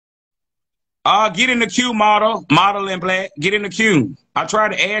Get in the queue, model in black. Get in the queue. I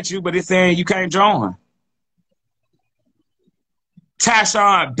tried to add you, but it's saying you can't join.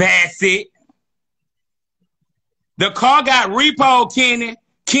 Tyshawn Bassett. The car got repo, Kenny.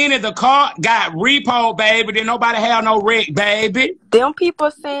 Kenny, the car got repo, baby. Didn't nobody have no wreck, baby. Them people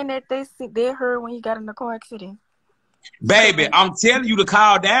saying that they heard when he got in the car accident. Baby, I'm telling you to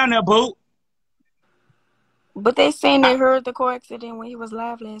call down there, boo. But they saying they heard the car accident when he was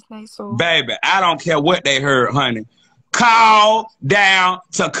live last night, so. Baby, I don't care what they heard, honey. Call down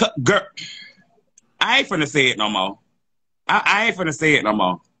to girl. I ain't finna say it no more. I ain't finna say it no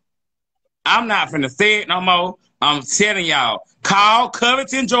more. I'm not finna say it no more. I'm telling y'all, call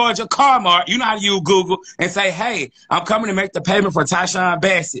Covington, Georgia, Carmart. You know how to use Google and say, hey, I'm coming to make the payment for Tyshawn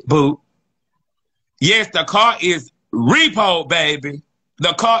Bassett, boo. Yes, the car is repo, baby.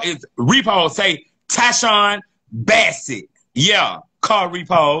 The car is repo. Say Tyshawn Bassett. Yeah, car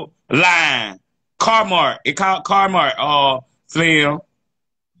repo line. Carmart. It called Carmart. Slim.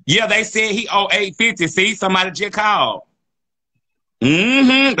 Yeah, they said he owe $850. See, somebody just called.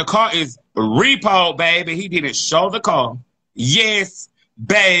 The car is repo, baby. He didn't show the car. Yes,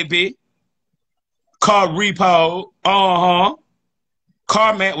 baby. Car repo.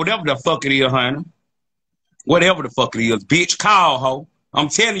 Car mat, whatever the fuck it is, honey. Whatever the fuck it is, bitch. Call, ho. I'm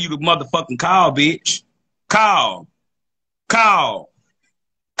telling you to motherfucking call, bitch. Call. Call.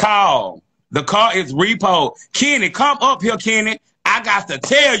 Call. The car is repo. Kenny, come up here, Kenny. I got to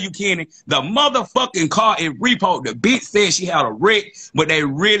tell you, Kenny, the motherfucking car is repo. The bitch said she had a wreck, but they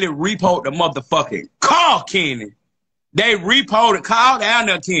really repoed the motherfucking car, Kenny. They repoed it. Call down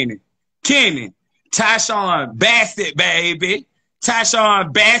there, Kenny. Kenny. Tyshawn Bassett, baby.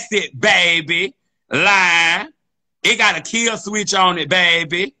 Tyshawn Bassett, baby. Line. It got a kill switch on it,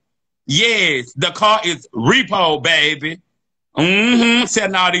 baby. Yes, the car is repo, baby.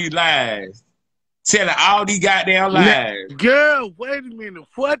 Telling all these lies. Telling all these goddamn lies. Girl, wait a minute.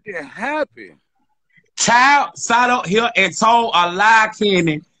 What did happen? Child sat up here and told a lie,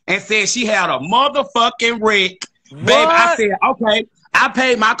 Kenny, and said she had a motherfucking wreck. What? Baby, I said, okay. I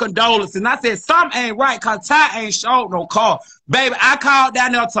paid my condolences. And I said, something ain't right because Ty ain't showed no car. Baby, I called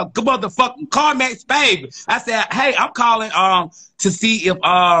down there to motherfucking CarMax, baby. I said, hey, I'm calling to see if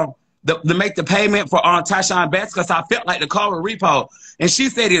to make the payment for Tyshawn Bassett because I felt like the car was repo. And she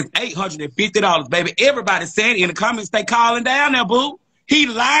said it's $850, baby. Everybody saying in the comments they calling down there, boo. He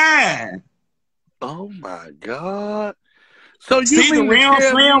lying. Oh my God. So you see the real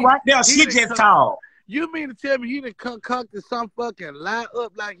Slim right there? She just called. You mean to tell me he done concocted some fucking lie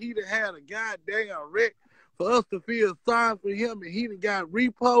up like he done had a goddamn wreck for us to feel sorry for him and he done got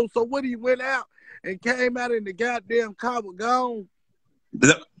repo? So what, he went out and came out in the goddamn car was gone?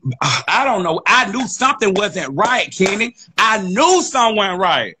 I don't know. I knew something wasn't right, Kenny. I knew something wasn't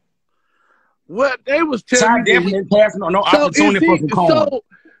right. What they was telling me. Definitely passing on no opportunity for some corn. So,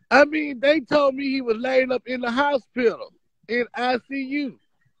 I mean, they told me he was laid up in the hospital in ICU.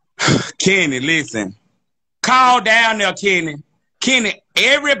 Kenny, listen. Call down there, Kenny. Kenny,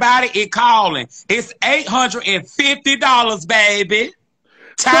 everybody is calling. It's $850, baby.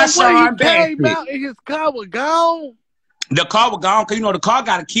 Tyshawn Bassett. Came out and his car was gone. The car was gone because, you know, the car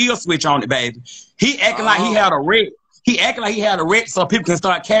got a kill switch on it, baby. He acting like he had a wreck. He acting like he had a wreck so people can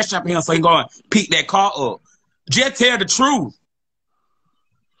start cash up him so he can go and pick that car up. Just tell the truth.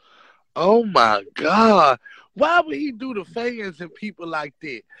 Oh, my God. Why would he do the fans and people like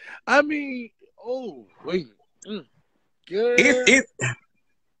that? I mean, oh, wait. Girl.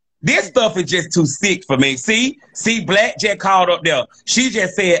 This stuff is just too sick for me. See, Black just called up there. She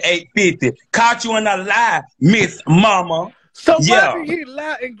just said $850. Caught you in a lie, Miss Mama. So why did he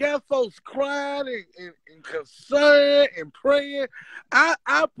lie and got folks crying and concerned and praying?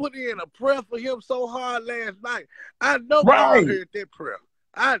 I put in a prayer for him so hard last night. I know I heard that prayer.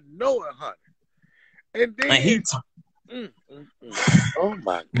 I know it, honey. And then oh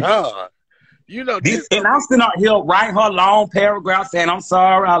my God. You know, and I'm sitting out here writing her long paragraph saying, I'm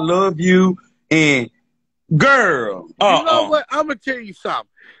sorry, I love you. And girl, you know what? I'm going to tell you something.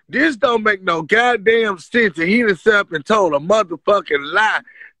 This don't make no goddamn sense. And he himself and told a motherfucking lie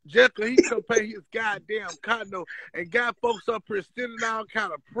just because he could pay his goddamn condo and got folks up here sending all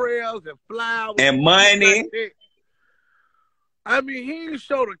kind of prayers and flowers and money. Like I mean, he didn't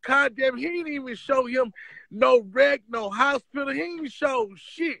show the goddamn, he didn't even show him no wreck, no hospital. He didn't show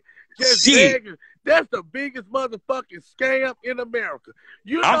shit. Just begging. That's the biggest motherfucking scam in America.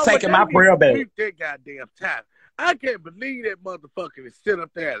 You know I'm taking my prayer back. That goddamn time. I can't believe that motherfucker is sit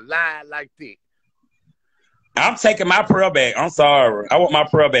up there and lie like that. I'm taking my prayer back. I'm sorry. I want my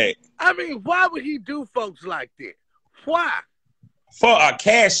prayer back. I mean, why would he do folks like that? Why? For a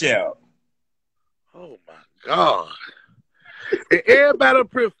cash out. Oh my God. And everybody up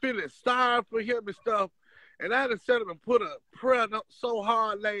here feeling sorry for him and stuff. And I just set him and put a prayer up so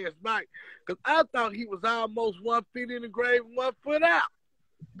hard last night. Because I thought he was almost 1 foot in the grave and 1 foot out.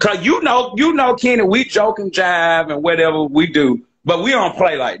 Cause you know, Kenny, we joke and jive and whatever we do, but we don't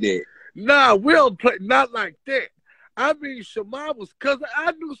play like that. Nah, we don't play not like that. I mean, Shamar was, cause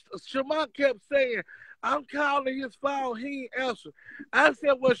I knew Shamar kept saying, I'm calling his phone, he ain't answer. I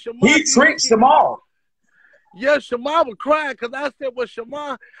said, well, Shamar. He tricked Shamar. Yeah, Shamar was crying because I said, well,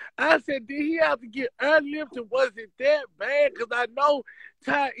 Shamar, I said, did he have to get airlifted? Was it that bad? Because I know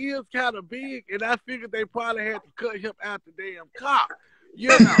Ty is kind of big, and I figured they probably had to cut him out the damn car. You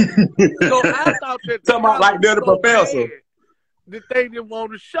know? So I thought that talking about like the so professor. That they didn't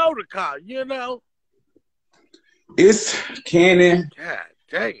want to show the car, you know? It's Kenny. God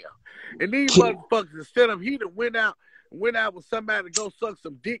damn. And these motherfuckers, instead of he done went out with somebody to go suck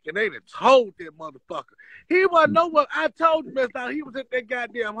some dick, and they done told that motherfucker. He wasn't know what I told you, man. He was at that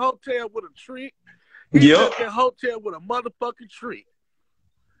goddamn hotel with a treat. He was at that hotel with a motherfucking treat.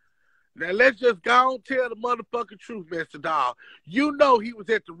 Now let's just go and tell the motherfucking truth, Mr. Dog. You know he was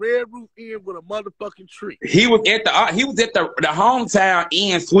at the Red Roof Inn with a motherfucking treat. He was at the hometown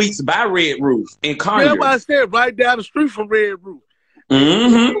Inn Suites by Red Roof in Conyers. That's what I said, right down the street from Red Roof.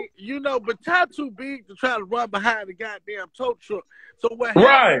 Mm-hmm. You know, but Ty too big to try to run behind the goddamn tow truck. So what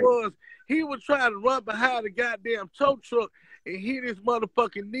happened was he was trying to run behind the goddamn tow truck and hit his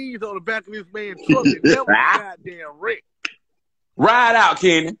motherfucking knees on the back of this man's truck, and that was a goddamn wreck. Ride out,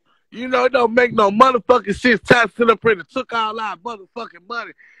 Kenny. You know, it don't make no motherfucking sense. Ty sit up here and took all our motherfucking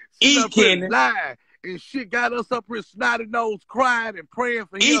money. Eat, Kenny. Lied and shit, got us up here snotty nose crying and praying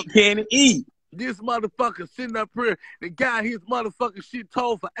for him. Eat, Kenny, eat. This motherfucker sitting up here and got his motherfucking shit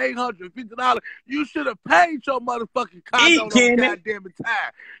told for $850. You should have paid your motherfucking condo on goddamn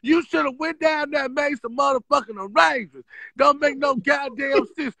time. You should have went down there and made some motherfucking arrangements. Don't make no goddamn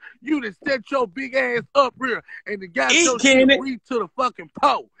sense. You done set your big ass up here and the got your shit reached to the fucking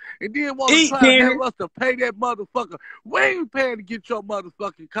pole. And then want to try to have us to pay that motherfucker. We ain't paying to get your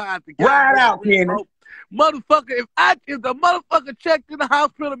motherfucking car to get right out, Kenny. Motherfucker, if the motherfucker checked in the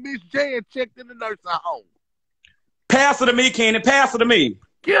hospital, Miss J and checked in the nursing home. Pass it to me, Kenny. Pass it to me.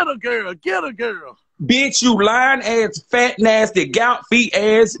 Get a girl. Get a girl. Bitch, you lying ass, fat, nasty, gout feet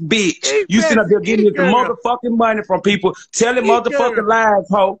ass bitch. You sit up there getting some motherfucking money from people, telling motherfucking lies,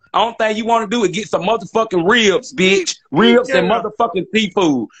 ho. Only thing you want to do is get some motherfucking ribs, bitch. Ribs and motherfucking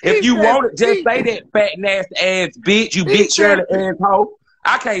seafood. If you want it, just say that fat, nasty ass bitch, you bitch Shirley asshole.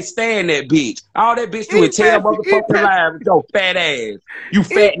 I can't stand that bitch. All that bitch do is tell motherfucking lies with your fat ass. You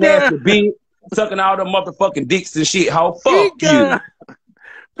fat, nasty bitch. Sucking all the motherfucking dicks and shit, ho. Fuck you.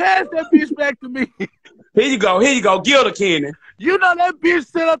 Pass that bitch back to me. Here you go. Here you go. Gilda, Kenny. You know that bitch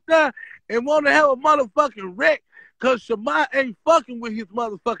sit up there and want to have a motherfucking wreck because Shamar ain't fucking with his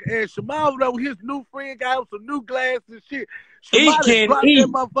motherfucking ass. Shamar over there with his new friend got him some new glasses and shit. Shamar dropped that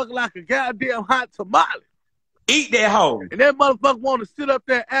motherfucker like a goddamn hot tamale. Eat that hoe. And that motherfucker want to sit up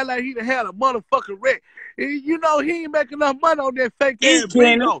there and act like he done had a motherfucking wreck. And you know he ain't making enough money on that fake ass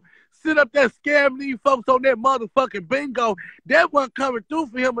bingo. Sit up there scamming these folks on that motherfucking bingo. That wasn't coming through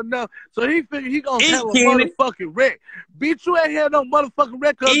for him enough. So he figured he gonna have a motherfucking wreck. Bitch, you ain't had no motherfucking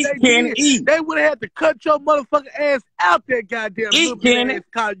wreck because they would have had to cut your motherfucking ass out that goddamn little bit ass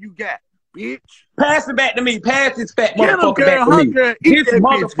car you got. Bitch. Pass it back to me. Pass this fat motherfucker back to me. This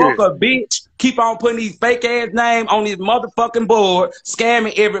motherfucker bitch keep on putting these fake ass names on this motherfucking board,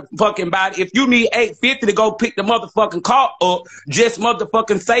 scamming every fucking body. If you need $850 to go pick the motherfucking car up, just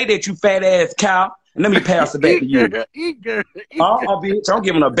motherfucking say that, you fat ass cow. And let me pass it back to you. Bitch, I'm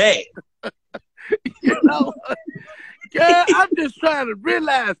giving her back. You know, girl, I'm just trying to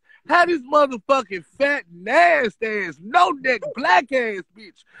realize how this motherfucking fat, nasty ass, no neck, black ass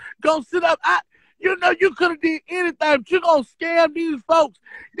bitch gonna sit up. You know, you could have did anything, but you gonna scam these folks.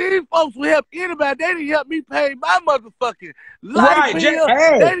 These folks will help anybody. They didn't help me pay my motherfucking light bill.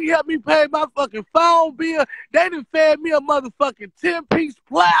 They didn't help me pay my fucking phone bill. They didn't fed me a motherfucking 10-piece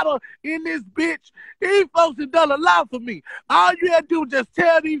platter in this bitch. These folks have done a lot for me. All you had to do was just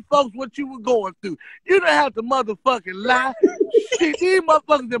tell these folks what you were going through. You didn't have to motherfucking lie. Shit, these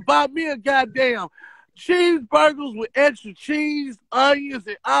motherfuckers that bought me a goddamn cheeseburgers with extra cheese, onions,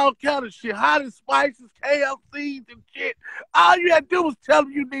 and all kind of shit. Hot and spices, KFCs and shit. All you had to do was tell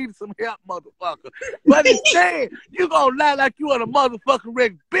them you needed some help, motherfucker. But instead, you gonna lie like you on a motherfucking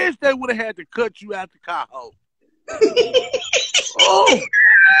wreck. Bitch, they would have had to cut you out the car hole. Oh,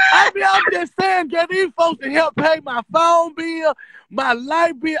 I'm just saying, get these folks to help pay my phone bill, my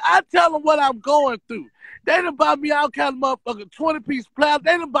light bill. I tell them what I'm going through. They done bought me all kind of motherfucking 20-piece platters.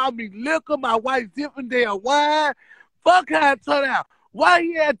 They done bought me liquor, my wife's different damn wine. Fuck how it turned out. Why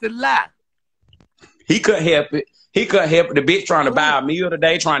he had to lie? He couldn't help it. He couldn't help it. The bitch trying to buy a meal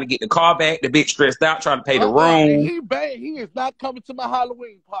today, trying to get the car back. The bitch stressed out, trying to pay the room. He is not coming to my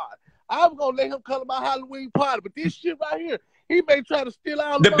Halloween party. I was gonna let him come to my Halloween party, but this shit right here, he may try to steal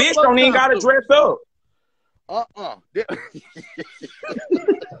all the bitch don't even gotta dress up.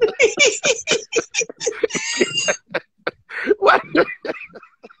 What?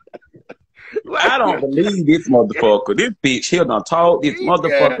 I don't believe this motherfucker. This bitch here done told this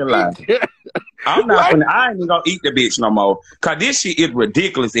motherfucking lie. I'm not gonna. I ain't even gonna eat the bitch no more. Cause this shit is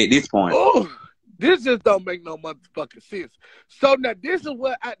ridiculous at this point. Oh, this just don't make no motherfucking sense. So now this is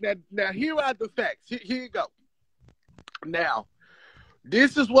what now here are the facts. Here you go. Now,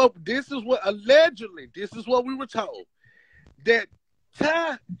 this is what allegedly, this is what we were told. That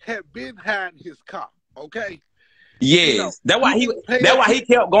Ty had been hiding his car, okay? Yes, you know, that's why he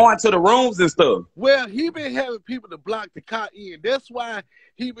kept going to the rooms and stuff. Well, he been having people to block the car in. That's why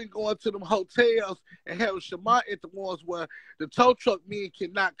he been going to them hotels and having Shamar at the ones where the tow truck men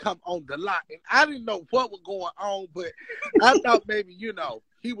cannot come on the lot. And I didn't know what was going on, but I thought maybe, you know,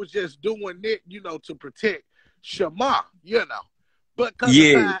 he was just doing it, you know, to protect Shamar, you know. But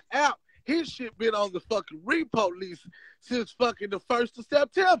coming out, his shit been on the fucking repo list since fucking the 1st of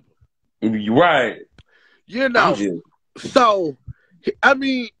September. Right. You know, so, I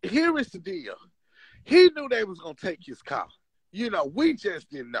mean, here is the deal. He knew they was going to take his car. You know, we just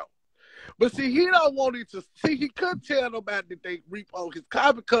didn't know. But see, he don't want it to see. He couldn't tell nobody that they repo his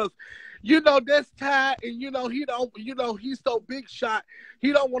car because, you know, that's Ty, and you know he don't. You know he's so big shot.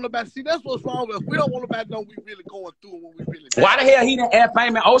 He don't want nobody see. That's what's wrong with us. We don't want nobody to know we really going through what we really. Why the hell he didn't ask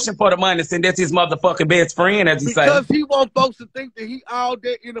Payment Ocean for the money since that's his motherfucking best friend, as you say? Because he want folks to think that he all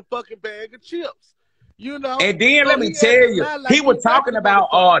that in a fucking bag of chips. You know, and then let me tell you, he was talking about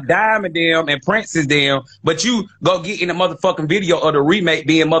Diamond them and Princess them, but you go get in the motherfucking video of the remake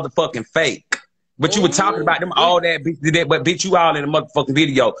being motherfucking fake. But you were talking about them all that, but bitch, you all in the motherfucking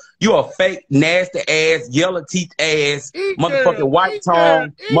video. You a fake, nasty ass, yellow teeth ass, motherfucking white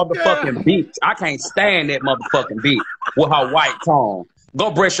tongue, motherfucking bitch. I can't stand that motherfucking bitch with her white tongue. Go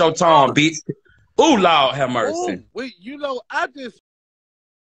brush your tongue, bitch. Ooh, Lord have mercy. Ooh, wait, you know, I just.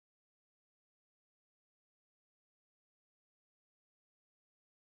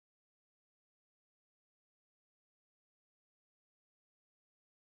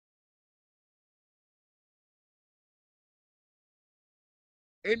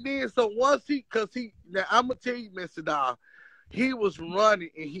 And then, so once now I'm going to tell you, Mr. Doll, he was running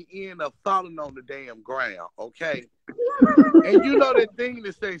and he ended up falling on the damn ground, okay? And you know that thing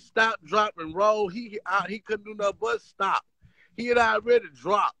that say stop, drop, and roll? He couldn't do nothing but stop. He had already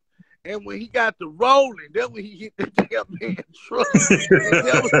dropped. And when he got to rolling, that's when he hit the damn man truck. And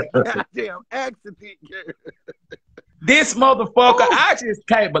that was a goddamn accident, girl. This motherfucker, I just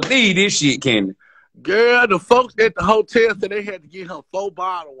can't believe this shit, Kenny. Girl, the folks at the hotel said they had to get him 4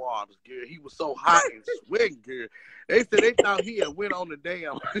 bottled waters, girl. He was so hot and sweating, girl. They said they thought he had went on the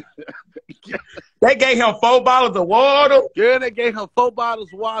damn. They gave him 4 bottles of water? Girl, they gave him 4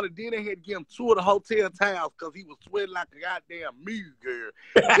 bottles of water. Then they had to give him 2 of the hotel towels because he was sweating like a goddamn mule, girl.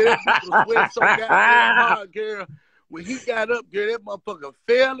 Then he was sweating so goddamn hard, girl. When he got up, girl, that motherfucker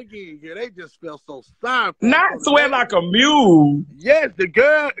fell again, girl. They just felt so sorry for him. Not sweat like a mule. Yes, the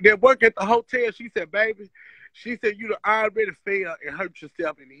girl that worked at the hotel, she said, baby, she said, you already fell and hurt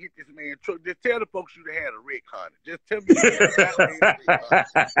yourself and hit this man's truck. Just tell the folks you had a wreck, honey. Just tell me you had a wreck,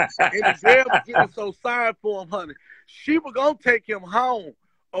 honey. And the girl was getting so sorry for him, honey. She was going to take him home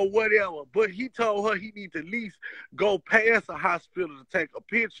or whatever, but he told her he need to at least go past the hospital to take a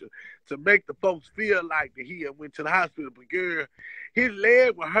picture to make the folks feel like that he had went to the hospital. But girl, his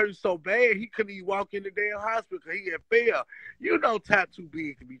leg was hurting so bad he couldn't even walk in the damn hospital because he had fell. You know, Ty too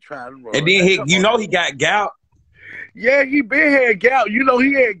big to be trying to run. And then he got gout. Yeah, he been had gout. You know,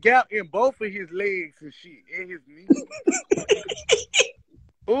 he had gout in both of his legs and shit, and his knees.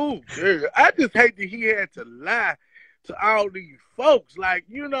 Ooh, girl, I just hate that he had to lie to all these folks. Like,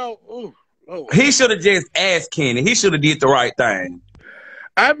 you know, he should have just asked Kenny. He should have did the right thing.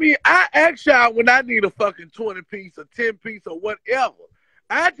 I mean, I ask y'all when I need a fucking 20-piece or 10-piece or whatever.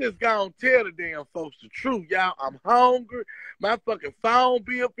 I just gonna tell the damn folks the truth, y'all. I'm hungry. My fucking phone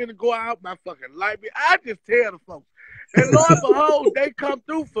bill finna go out. My fucking light bill. I just tell the folks. And Lord behold, they come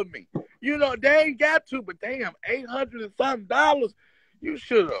through for me. You know, they ain't got to, but damn, $800 and something. You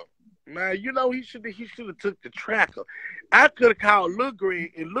should have. Man, you know he should have took the tracker. I could have called Lil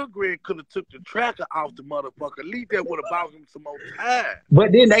Greg, and Lil Greg could have took the tracker off the motherfucker. At least that would have bought him some more time.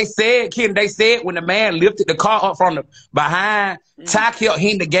 But then they said, Ken, when the man lifted the car up from the behind, Ty kept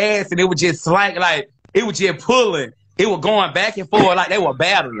hitting the gas and it was just like it was just pulling. It was going back and forth like they were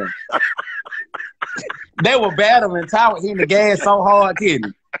battling. They were battling. Ty was hitting the gas so hard,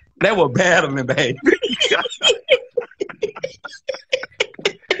 Ken. They were battling, baby.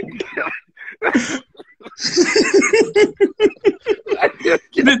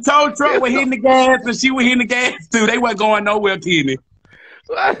 The tow truck was hitting the gas and she was hitting the gas too. They weren't going nowhere, Kenny.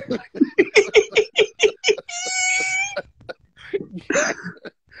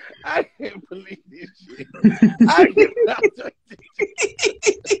 I can't believe this shit. I cannot take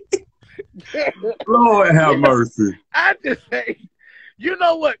this. Lord have mercy. I just say, you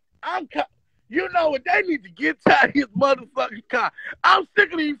know what? You know what? They need to get out his motherfucking car. I'm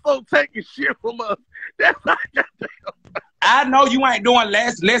sick of these folks taking shit from us. That's not I know you ain't doing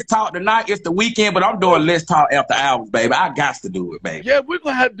Let's Talk tonight. It's the weekend, but I'm doing Let's Talk after hours, baby. I got to do it, baby. Yeah, we're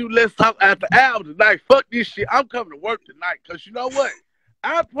going to have to do Let's Talk after hours tonight. Fuck this shit. I'm coming to work tonight because you know what?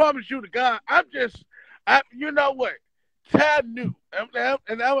 I promise you to God, you know what? Ty knew. And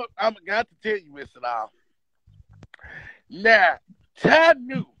I'm got to tell you, Mr. Doll. Now, Ty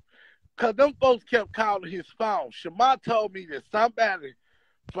knew. Because them folks kept calling his phone. Shema told me that somebody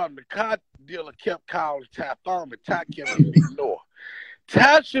from the car dealer kept calling Ty phone and Ty kept getting ignored.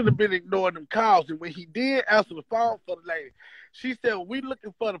 Ty should have been ignoring them calls. And when he did answer the phone for the lady, she said, well, we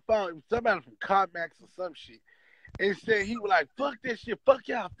looking for the phone. It was somebody from CarMax or some shit. And said he was like, fuck this shit, fuck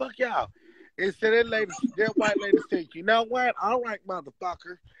y'all. And said that white lady said, you know what? All right,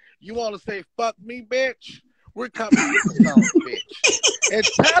 motherfucker. You want to say fuck me, bitch? We're coming to get the phone, bitch. And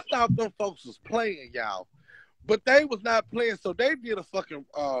Ty thought them folks was playing, y'all. But they was not playing, so they did a fucking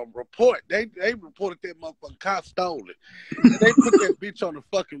report. They reported that motherfucking car stolen. And they put that bitch on the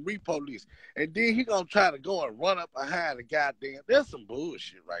fucking repo list. And then he gonna try to go and run up behind the goddamn. That's some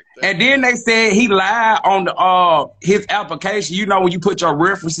bullshit right there. And then they said he lied on the his application. You know when you put your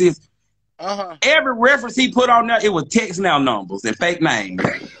references. Every reference he put on there, it was text now numbers and fake names.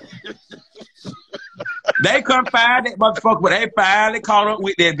 They couldn't find that motherfucker, but they finally caught up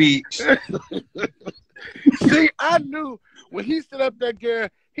with that bitch. See, I knew when he stood up that girl,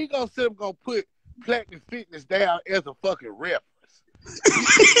 he gonna put Platinum Fitness down as a fucking reference.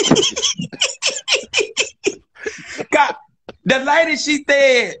 God, the lady, she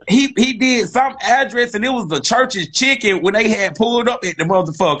said he did some address and it was the church's chicken when they had pulled up at the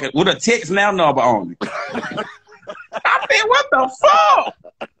motherfucker with a text now number on it. I mean, what the fuck?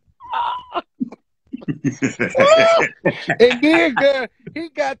 And then, girl, he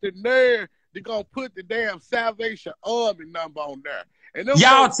got the nerve to go put the damn Salvation Army number on there. And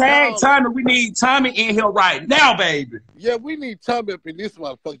y'all tag Tommy. We need Tommy in here right now, baby. Yeah, we need Tommy up in this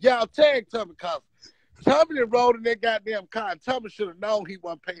motherfucker. Y'all tag Tommy because Tommy that rode in that goddamn car, and Tommy should have known he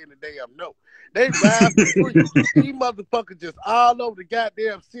wasn't paying the damn note. They ride for free. These motherfuckers just all over the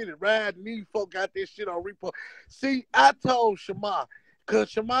goddamn city riding. These folks got this shit on repo. See, I told Shema, because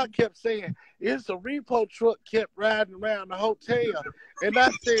Shema kept saying, it's a repo truck kept riding around the hotel. And I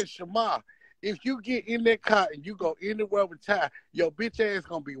said, Shema, if you get in that car and you go anywhere with Ty, your bitch ass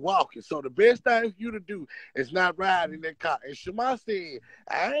gonna be walking. So the best thing for you to do is not ride in that car. And Shema said,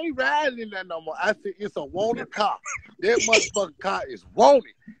 I ain't riding in that no more. I said, it's a wanted car. That motherfucking car is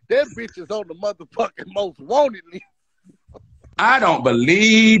wanted. That bitch is on the motherfucking most wanted list. I don't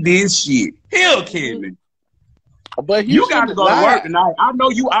believe this shit. He'll kill me. But you got to go to work tonight. I know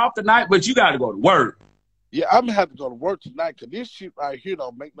you off tonight, but you got to go to work. Yeah, I'm gonna have to go to work tonight because this shit right here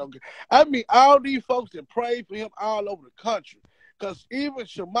don't make no good. I mean, all these folks that prayed for him all over the country. Because even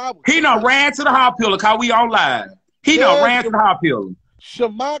Shema, he done ran to the hospital because we on live. He done ran to the hospital.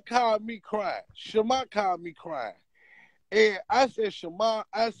 Shema called me crying. And I said, Shema,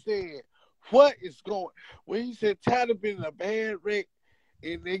 what is going? When he said Tyler been in a bad wreck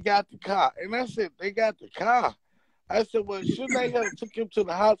and they got the car. And I said, they got the car. I said, well, shouldn't they have took him to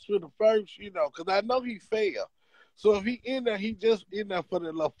the hospital first, because I know he fell. So if he in there, he just in there for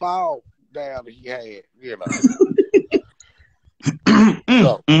the little fall down that he had,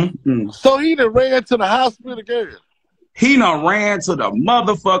 So he done ran to the hospital again. He done ran to the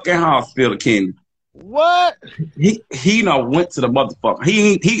motherfucking hospital, Kenny. What? He done went to the motherfucker.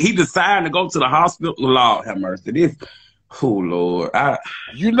 He decided to go to the hospital. Lord have mercy. This, oh, Lord.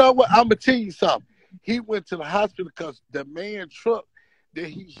 You know what? I'm going to tell you something. He went to the hospital because the man truck that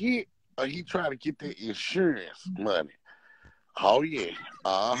he hit, he trying to get the insurance money. Oh, yeah.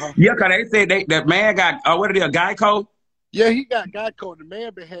 Yeah, because they said that man got, what are they, a Geico? Yeah, he got Geico. The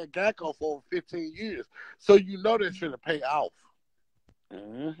man been had Geico for over 15 years. So you know that's finna pay off.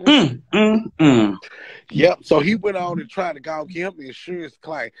 Yep. So he went on and tried to go get him the insurance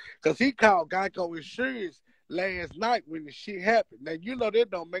claim. Because he called Geico Insurance last night when the shit happened. Now, you know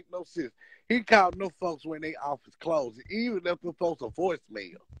that don't make no sense. He called no folks when they office closed. Even left them folks a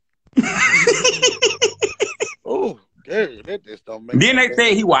voicemail. Oh, girl, that just don't make Then they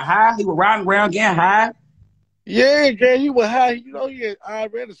say he was high. He was riding around getting high. Yeah, girl, he was high. You know, he had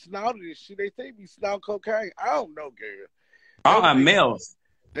already snouted this shit. They say he snort cocaine. I don't know, girl. Mills.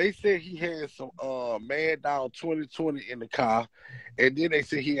 They said he had some Mad Dog 2020 in the car, and then they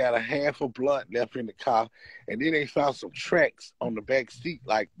said he had a half a blunt left in the car, and then they found some tracks on the back seat,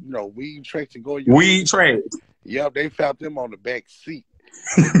 like, you know, weed tracks and go your weed tracks. Yep, they found them on the back seat.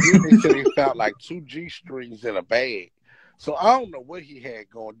 And then they said they found like 2 G-strings in a bag. So I don't know what he had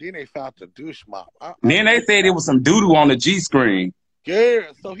going. Then they found the douche mop. Then they said there was some doo-doo on the G-screen. Girl,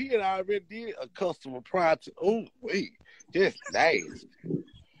 so he had already did a customer prior to, oh, wait, just nasty.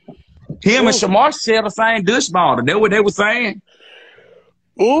 Him and Shamar share the same douche bottle. That's what they were saying.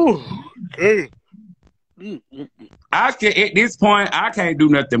 Ooh, girl. At this point, I can't do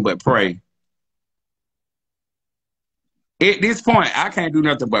nothing but pray. At this point, I can't do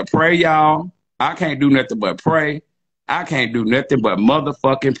nothing but pray, y'all. I can't do nothing but pray. I can't do nothing but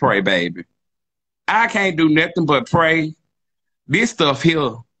motherfucking pray, baby. I can't do nothing but pray. This stuff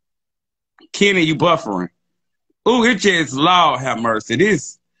here, Kenny, you buffering. Ooh, it just, Lord have mercy.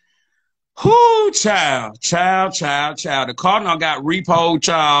 This, whoo, child. The Cardinal got repo,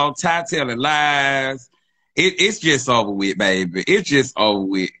 child, Ty telling lies. It's just over with, baby. It's just over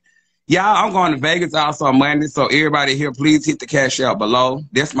with. Y'all, I'm going to Vegas also on Monday, so everybody here, please hit the cash out below.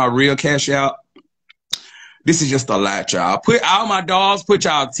 That's my real cash out. This is just a lot, y'all. Put all my dogs, put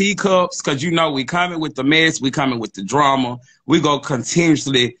y'all teacups, because you know we coming with the mess, we coming with the drama. We go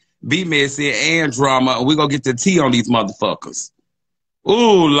continuously be messy and drama, and we go get the tea on these motherfuckers.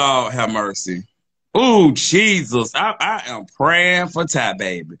 Ooh, Lord have mercy. Ooh, Jesus. I am praying for Ty,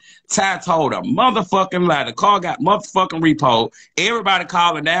 baby. Ty told a motherfucking lie. The car got motherfucking repo. Everybody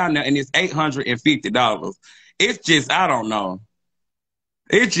calling down there, and it's $850. It's just, I don't know.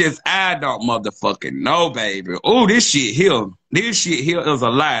 It's just, I don't motherfucking know, baby. Ooh, this shit here. This shit here is a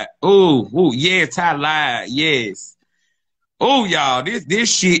lie. Ooh, yeah, Ty lied. Yes. Ooh, y'all,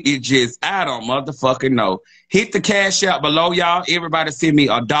 this shit is just, I don't motherfucking know. Hit the cash out below, y'all. Everybody send me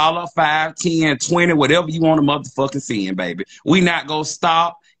 $1, $5, $10, $20, whatever you want to motherfucking send, baby. We not gonna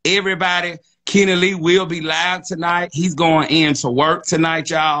stop. Everybody, Kenny Lee will be live tonight. He's going into work tonight,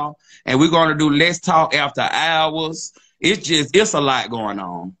 y'all. And we're going to do Let's Talk After Hours. It's a lot going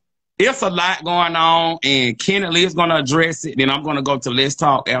on. It's a lot going on, and Kenny Lee is going to address it. Then I'm going to go to Let's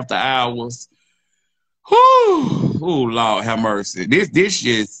Talk After Hours. Whew. Oh, Lord, have mercy. This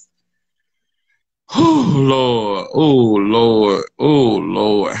just, oh, Lord. Oh, Lord. Oh,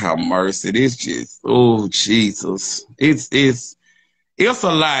 Lord, have mercy. This just, oh, Jesus. It's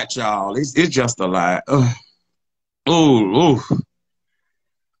a lot, y'all. It's just a lot. Oh,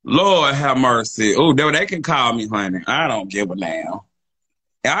 Lord, have mercy. Oh, they can call me, honey. I don't give a damn.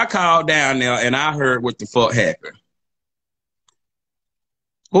 I called down there, and I heard what the fuck happened.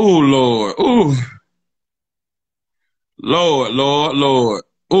 Oh, Lord. Oh, Lord.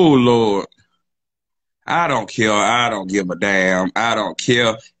 Oh, Lord. I don't care. I don't give a damn. I don't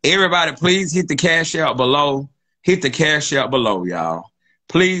care. Everybody, please hit the cash out below. Hit the cash out below, y'all.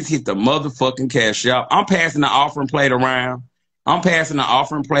 Please hit the motherfucking cash out. I'm passing the offering plate around.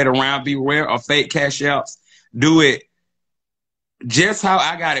 Beware of fake cash outs. Do it just how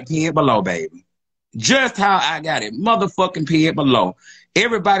I got it pinned below, baby. Just how I got it motherfucking pinned below.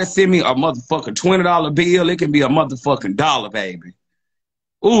 Everybody send me a motherfucking $20 bill. It can be a motherfucking dollar, baby.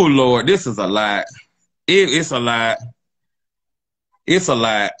 Oh, Lord, this is a lot. It's a lot. It's a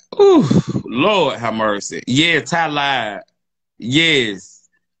lot. Ooh, Lord have mercy. Yeah, Ty lied. Yes,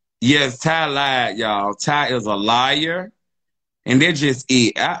 Ty lied, y'all. Ty is a liar. And that's just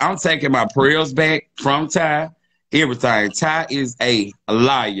it. I'm taking my prayers back from Ty. Everything. Ty is a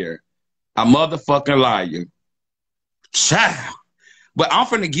liar. A motherfucking liar. Child. But I'm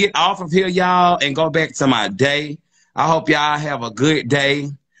finna get off of here, y'all, and go back to my day. I hope y'all have a good day.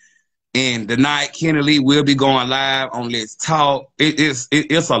 And tonight, Kenny Lee will be going live on Let's Talk. It's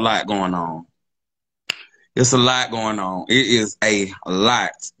a lot going on. It's a lot going on. It is a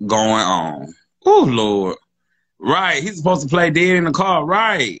lot going on. Oh, Lord. Right. He's supposed to play Dead in the Car.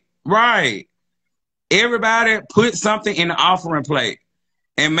 Right. Everybody put something in the offering plate.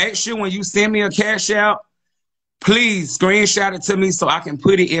 And make sure when you send me a cash out, please screenshot it to me so I can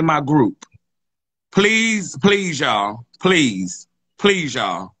put it in my group. Please, y'all. Please,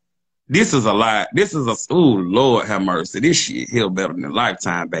 y'all. This is a lie. This is a, oh, Lord have mercy. This shit here better than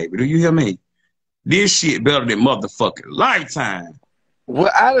Lifetime, baby. Do you hear me? This shit better than motherfucking Lifetime.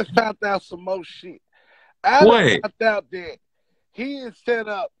 Well, I just found out some more shit. I just found out that he had set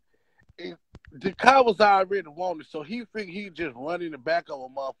up, the car was already wanted, so he figured he'd just run in the back of a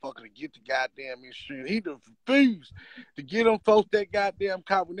motherfucker to get the goddamn insurance. He refused to get them folks that goddamn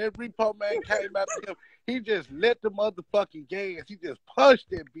car. When that repo man came out to him, he just let the motherfucking gas. He just punched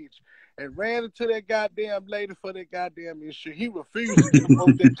that bitch and ran into that goddamn lady for that goddamn insurance. He refused to get them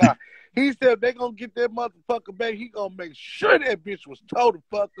folks that car. He said if they gonna get that motherfucker back, he gonna make sure that bitch was towed the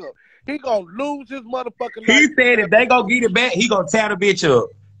fuck up. He gonna lose his motherfucking life. He said if they gonna get it back, he gonna tear the bitch up.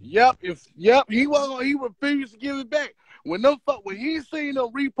 Yep, he refused to give it back. When he seen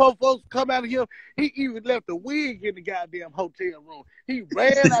them repo folks come out of him, he even left the wig in the goddamn hotel room. He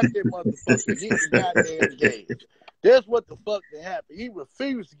ran out that motherfucker, hit the goddamn gauge. That's what the fuck that happened. He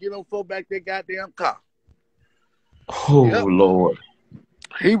refused to get them folks back that goddamn car. Oh, yep. Lord.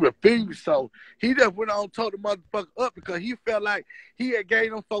 He refused, so he just went on and told the motherfucker up because he felt like he had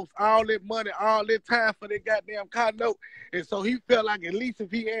gave them folks all that money, all that time for that goddamn car note. And so he felt like at least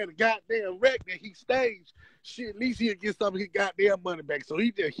if he had a goddamn wreck that he staged, shit, at least he'd get some of his goddamn money back. So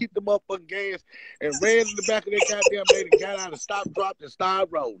he just hit the motherfucking gas and ran in the back of that goddamn lady, got out and stopped, dropped, and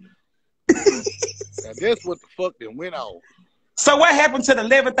started rolling. Now that's what the fuck that went on. So what happened to the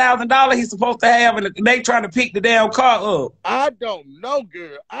 $11,000 he's supposed to have, and they trying to pick the damn car up? I don't know,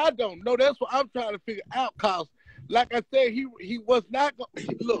 girl. I don't know. That's what I'm trying to figure out. Cause, like I said, he was not going.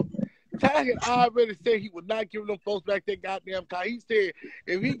 Look, Ty had already said he would not give them folks back that goddamn car. He said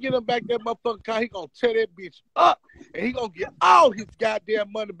if he get them back that motherfucking car, he gonna tear that bitch up, and he gonna get all his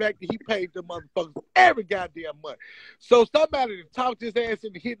goddamn money back that he paid the motherfuckers every goddamn month. So somebody talked his ass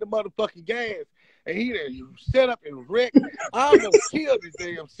into hitting the motherfucking gas. And he done set up and wrecked. I almost killed his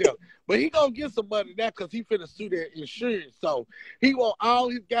damn self. But he gonna get some money now because he finna sue that insurance. So he want all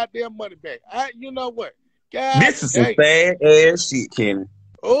his goddamn money back. You know what? God this is some sad ass shit, Kenny.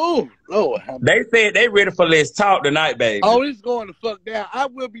 Oh, Lord. They said they ready for Let's Talk tonight, baby. Oh, it's going to fuck down. I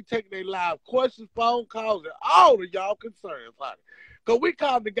will be taking a live questions, phone calls, and all of y'all concerns, honey. Because we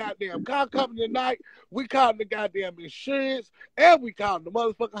called the goddamn car company tonight, we called the goddamn insurance, and we called the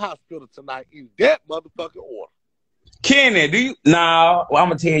motherfucking hospital tonight in that motherfucking order. Kenny, do you? No, well, I'm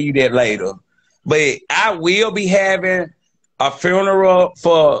going to tell you that later. But I will be having a funeral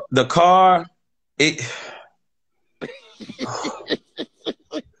for the car.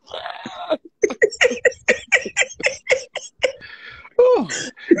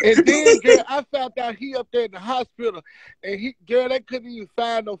 And then, girl, I found out he up there in the hospital, and they couldn't even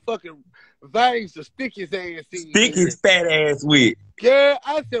find no fucking veins to stick his ass in. Stick his fat ass with. Girl,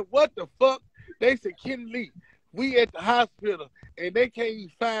 I said, what the fuck? They said, Kenny Lee, we at the hospital, and they can't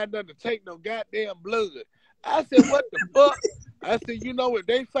even find nothing to take no goddamn blood. I said, what the fuck? I said, you know, if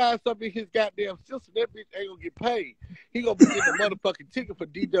they find something in his goddamn system, that bitch ain't gonna get paid. He gonna be getting a motherfucking ticket for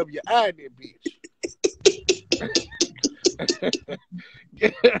DWI in that bitch. Yeah,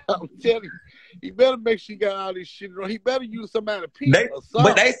 I'm telling you, he better make sure he got all this shit wrong. He better use somebody to pee or something.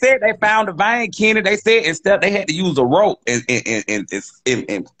 But they said they found a vein, Kenny. They said instead they had to use a rope and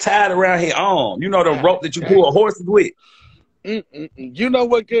tie it around his arm. You know the rope that you pull horses with. You know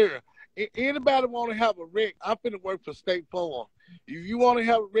what, girl? Anybody want to have a wreck? I'm finna work for State Farm. If you want to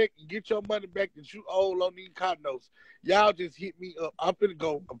have a wreck and get your money back that you owe on these car notes, y'all just hit me up. I'm finna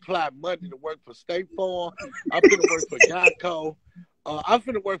go apply money to work for State Farm. I'm finna work for Geico. I'm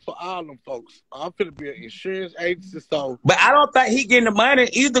finna work for all them folks. I'm finna be an insurance agency. So, but I don't think he getting the money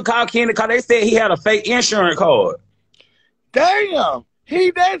either. Call Kenny because they said he had a fake insurance card. Damn,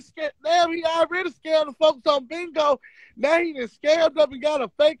 he that scared. Damn, he already scared the folks on bingo. Now he done scammed up and got a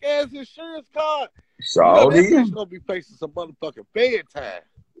fake ass insurance card. So that bitch gonna be facing some motherfucking bed time.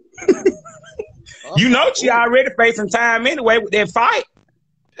 You know she already facing time anyway with that fight.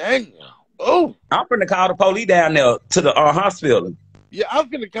 Damn. Oh, I'm finna call the police down there to the hospital. Yeah, I'm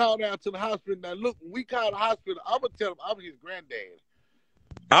finna call down to the hospital. Now look, when we call the hospital, I'm gonna tell him I'm his granddad.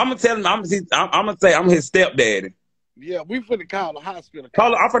 I'm gonna tell him I'm gonna say I'm his stepdaddy. Yeah, we finna call the hospital.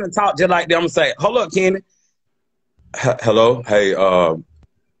 Hold on, I'm finna talk just like that. I'm gonna say, hold up, Kenny. Hello, hey,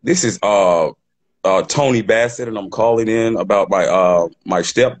 this is Tony Bassett, and I'm calling in about my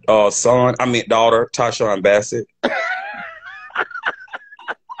step son. I mean daughter, Tashawn Bassett.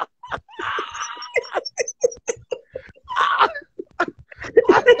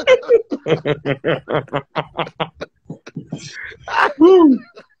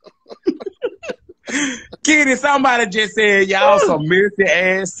 Kenny, somebody just said y'all some messy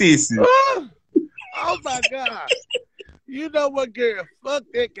ass sissies. what, girl? Fuck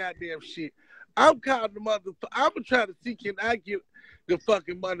that goddamn shit. I'm calling the motherfucker. I'm gonna try to see can I get the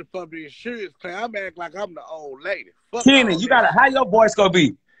fucking money from the insurance claim. I'm acting like I'm the old lady. Fuck Kenny, you gotta, how your voice gonna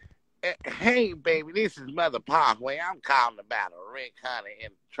be? Hey, baby, this is Mother Parkway. I'm calling about a wreck, honey,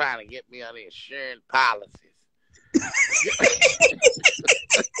 and trying to get me on the insurance policies.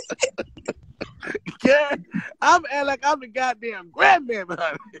 Yeah, I'm acting like I'm the goddamn grandmammy,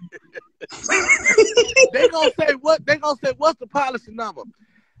 honey. They gonna say what? They gonna say what's the policy number?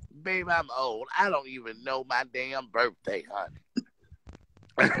 Baby, I'm old. I don't even know my damn birthday, honey.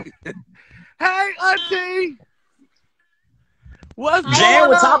 Hey, auntie. What's Jan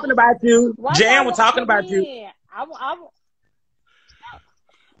was going on? talking about you. Why Jan y'all was want talking me about you. in?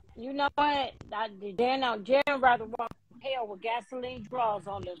 You know what? Jan rather walk hell with gasoline draws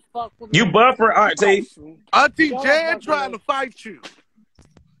on the fuck with You me. buffer, auntie. Auntie Don't Jan fuck trying with to fight you.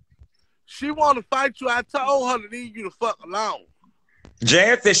 She want to fight you. I told her to leave you the fuck alone.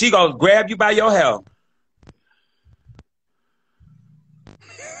 Jan said she gonna grab you by your hair.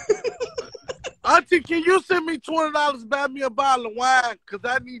 Auntie, can you send me $20 to buy me a bottle of wine? Because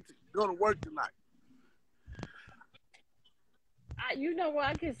I need to go to work tonight. You know what?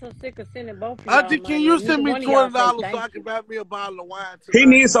 I get so sick of sending both of y'all Auntie, money. can you send me Neither one of y'all $20 say so I thank can you. buy me a bottle of wine He tonight?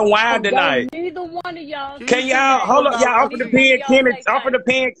 needs some wine tonight. Neither one of y'all. Can y'all hold up? Y'all offer the pen, Kenny. Offer the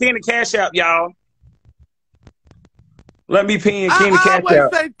pen, Kenny cash out, y'all. Let me pin Kenny I cash always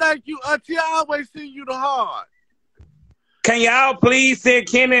out. say thank you, Auntie. I always send you the heart. Can y'all please send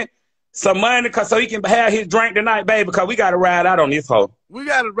Kenny some money so he can have his drink tonight, baby? Because we got to ride out on this hoe. We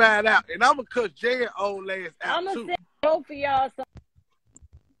got to ride out. And I'm going to cut Jan old ass out, I'm going too. to send both of y'all some.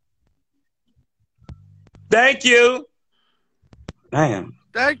 Thank you. Damn.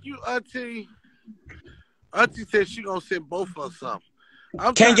 Thank you, Auntie. Auntie said she going to send both of us something.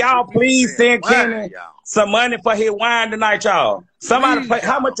 Can y'all please send Kenny some money for his wine tonight, y'all? Somebody play.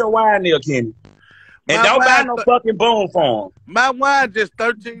 How much your wine is, Kenny? And don't buy no fucking boom for him. My wine just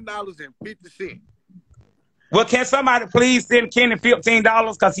 $13.50. Well, can somebody please send Kenny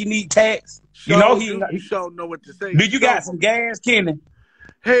 $15 because he need tax? You know he sure know what to say. Do you got some gas, Kenny?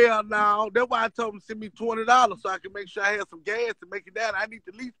 Hell no. That's why I told him to send me $20 so I can make sure I have some gas to make it down. I need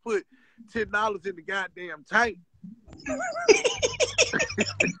to at least put $10 in the goddamn tank.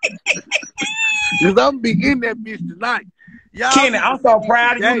 Cause I'm be in that bitch tonight. Kenny, I'm so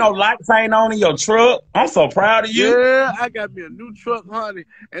proud of you. No lights ain't on in your truck. I'm so proud of you. Yeah, I got me a new truck, honey.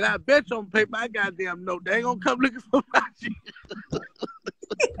 And I bet you on paper, I goddamn know they ain't gonna come looking for my shit.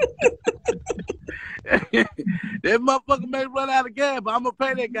 That motherfucker may run out of gas, but I'm gonna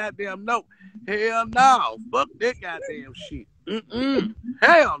pay that goddamn note. Hell no. Fuck that goddamn shit.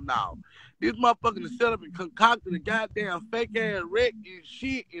 Hell no. This motherfucker is set up and concocted a goddamn fake ass wreck and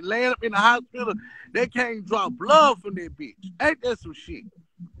shit and laying up in the hospital. They can't draw blood from that bitch. Ain't that some shit?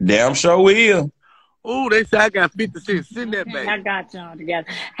 Damn sure will. Oh, they say I got 50 cents. Send that back. I got y'all together.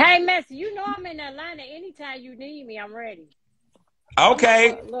 Hey, Messy, you know I'm in Atlanta. Anytime you need me, I'm ready.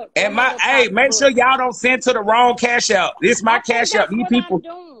 Okay. Look, and make sure y'all don't send to the wrong cash out. This is my cash out. These people.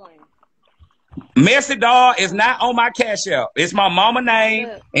 Messydoll is not on my cash out. It's my mama name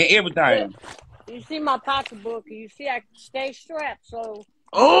and everything. Look, you see my pocketbook, and you see I stay strapped. So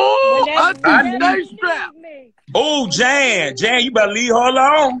I stay strapped. Oh, Jan, you better leave her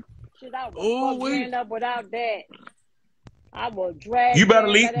alone. Shit, I will end up without that. I will drag. You better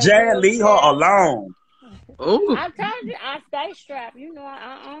leave her alone. Oh, I told you I stay strapped. You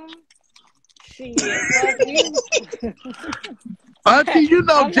know Shit, fuck you. Auntie, you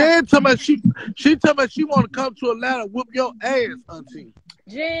know Jan told me she told me she want to come to Atlanta and whoop your ass, Auntie.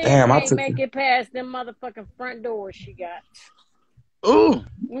 Jan can't make it past them motherfucking front doors she got. Ooh.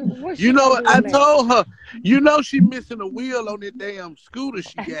 You know what? I told her, you know she missing a wheel on that damn scooter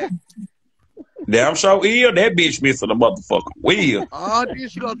she got. Damn sure ill. That bitch missing a motherfucking wheel. Then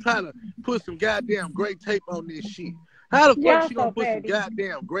she gonna try to put some goddamn gray tape on this shit. How the fuck she gonna put some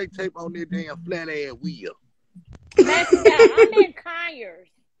goddamn gray tape on that damn flat ass wheel? I'm in Conyers.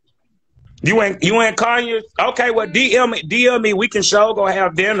 You ain't Conyers? Okay, well DM me. We can go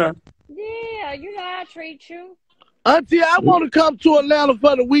have dinner. Yeah, you know I treat you. Auntie, I want to come to Atlanta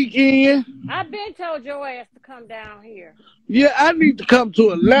for the weekend. I've been told your ass to come down here. Yeah, I need to come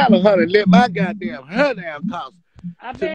to Atlanta, honey. Let my goddamn hair down, cause